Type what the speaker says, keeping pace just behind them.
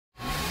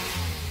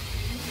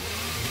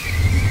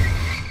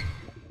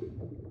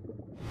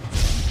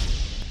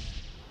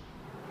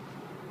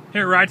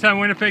Here at Ride Time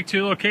Winnipeg,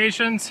 2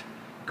 locations.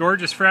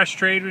 Gorgeous fresh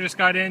trade we just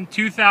got in.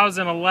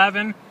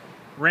 2011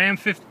 Ram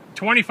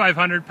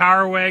 2500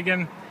 Power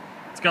Wagon.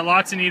 It's got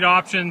lots of neat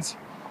options.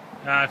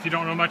 If you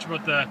don't know much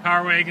about the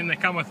Power Wagon, they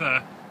come with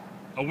a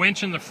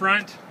winch in the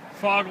front,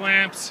 fog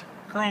lamps,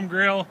 chrome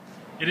grille.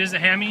 It is a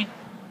Hemi.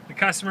 The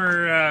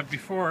customer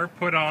before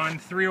put on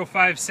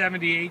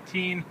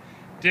 305/70/18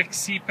 Dick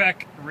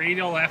CPEC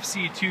radial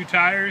FC2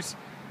 tires.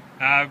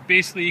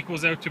 Basically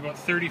equals out to about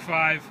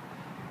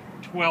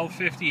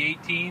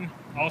 35/12/50/18.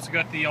 Also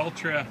got the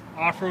Ultra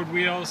off-road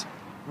wheels,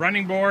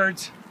 running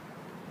boards.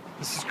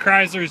 This is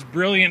Chrysler's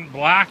Brilliant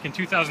Black. In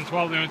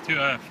 2012 they went to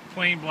a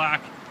plain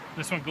black.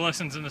 This one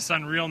glistens in the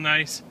sun real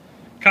nice.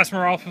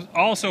 Customer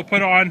also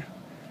put on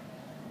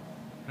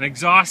an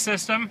exhaust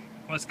system.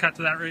 Let's cut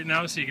to that right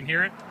now so you can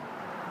hear it.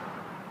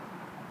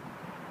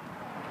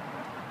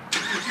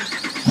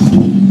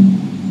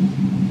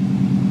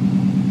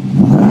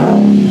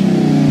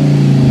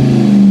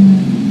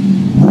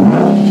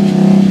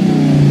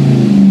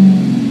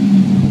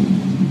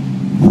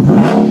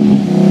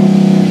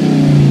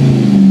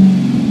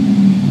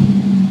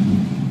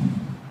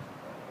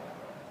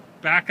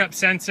 Backup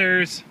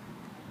sensors,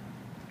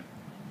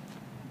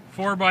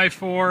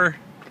 4x4.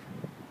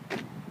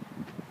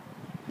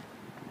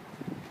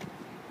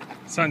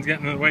 Sun's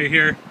getting in the way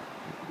here.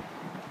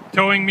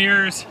 Towing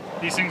mirrors,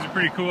 these things are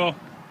pretty cool.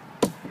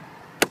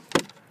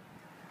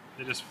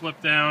 They just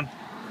flip down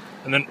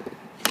and then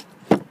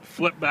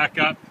flip back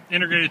up.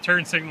 Integrated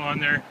turn signal on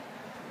there.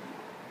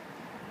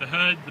 The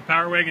hood, the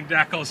Power Wagon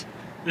decals.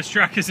 This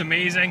truck is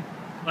amazing.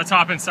 Let's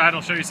hop inside,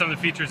 I'll show you some of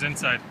the features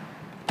inside.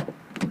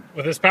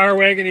 With this Power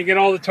Wagon, you get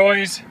all the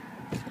toys.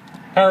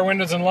 Power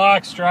windows and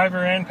locks,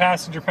 driver and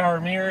passenger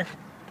power mirror,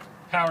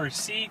 power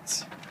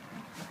seats.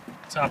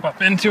 Let's hop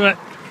up into it.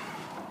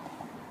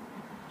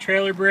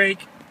 Trailer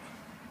brake.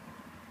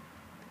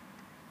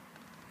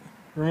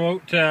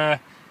 Remote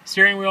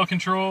steering wheel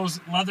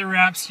controls, leather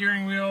wrap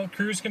steering wheel,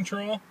 cruise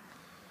control.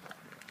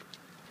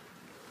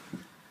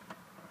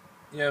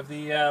 You have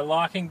the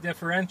locking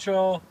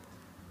differential.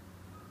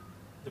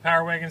 The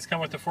Power Wagons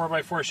come with the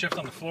 4x4 shift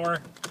on the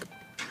floor.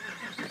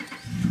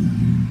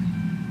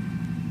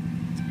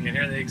 You can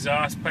hear the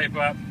exhaust pipe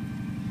up.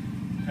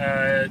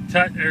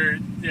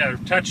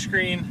 Touch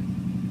screen,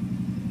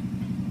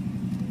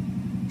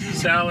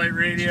 satellite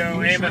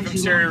radio, AM/FM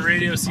stereo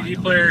radio, CD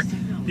player.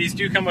 These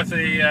do come with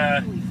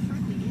a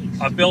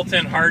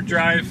built-in hard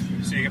drive,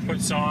 so you can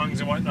put songs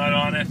and whatnot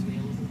on it.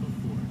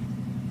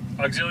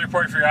 Auxiliary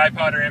port for your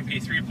iPod or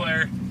MP3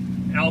 player.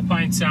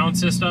 Alpine sound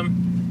system.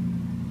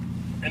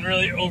 And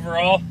really,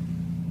 overall,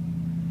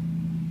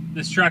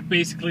 this truck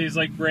basically is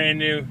like brand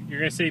new.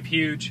 You're gonna save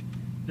huge.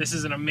 This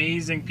is an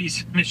amazing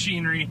piece of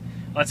machinery.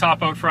 Let's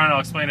hop out front. I'll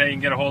explain how you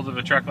can get a hold of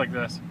a truck like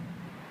this.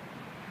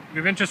 We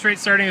have interest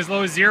rates starting as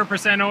low as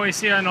 0%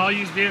 OAC on all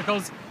used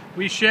vehicles.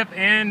 We ship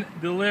and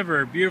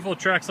deliver beautiful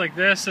trucks like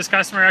this. This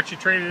customer actually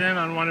traded in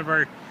on one of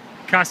our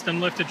custom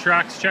lifted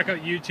trucks. Check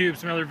out YouTube,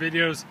 some other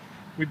videos.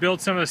 We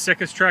build some of the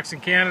sickest trucks in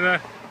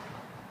Canada.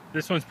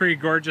 This one's pretty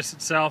gorgeous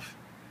itself.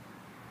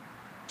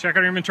 Check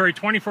out our inventory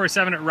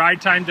 24/7 at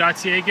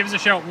ridetime.ca. Give us a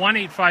shout,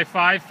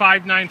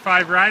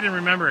 1-855-595-RIDE. And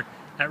remember,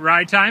 at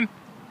Ride Time,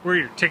 we're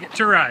your ticket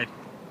to ride.